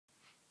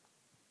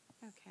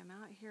Okay,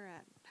 I'm out here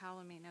at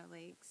Palomino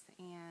Lakes,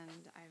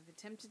 and I've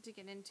attempted to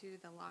get into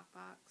the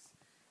lockbox,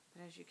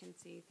 but as you can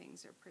see,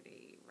 things are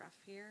pretty rough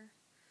here.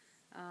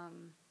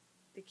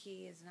 The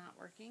key is not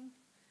working,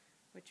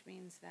 which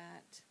means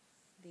that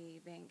the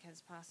bank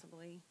has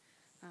possibly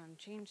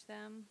changed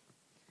them.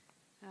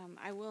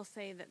 I will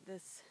say that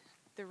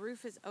the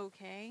roof is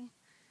okay,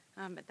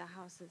 but the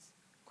house is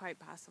quite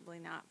possibly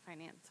not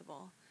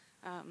financeable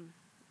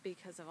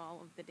because of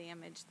all of the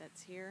damage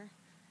that's here.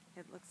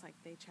 It looks like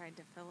they tried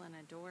to fill in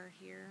a door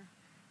here.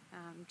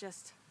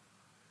 Just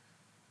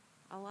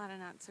a lot of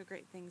not so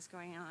great things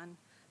going on.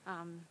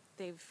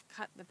 They've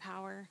cut the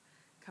power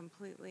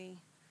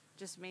completely,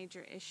 just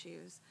major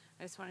issues.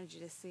 I just wanted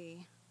you to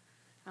see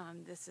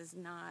this is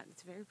not,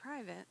 it's very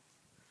private,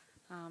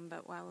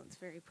 but while it's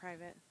very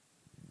private,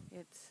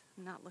 it's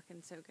not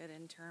looking so good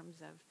in terms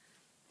of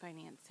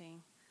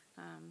financing.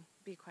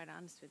 Be quite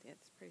honest with you,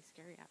 it's pretty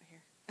scary out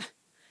here.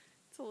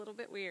 It's a little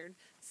bit weird.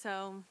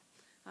 So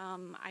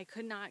I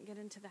could not get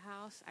into the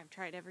house. I've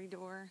tried every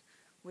door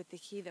with the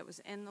key that was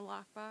in the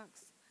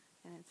lockbox,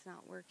 and it's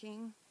not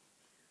working.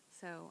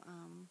 So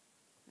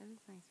that is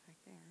nice back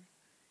there.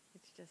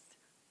 It's just,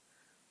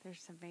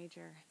 there's some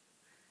major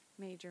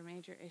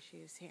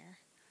issues here.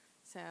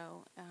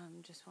 So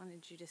just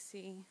wanted you to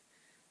see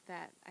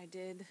that I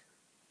did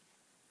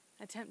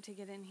attempt to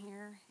get in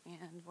here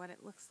and what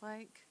it looks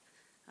like.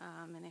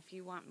 And if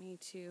you want me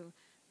to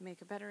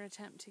make a better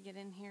attempt to get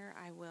in here,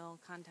 I will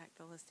contact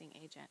the listing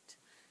agent.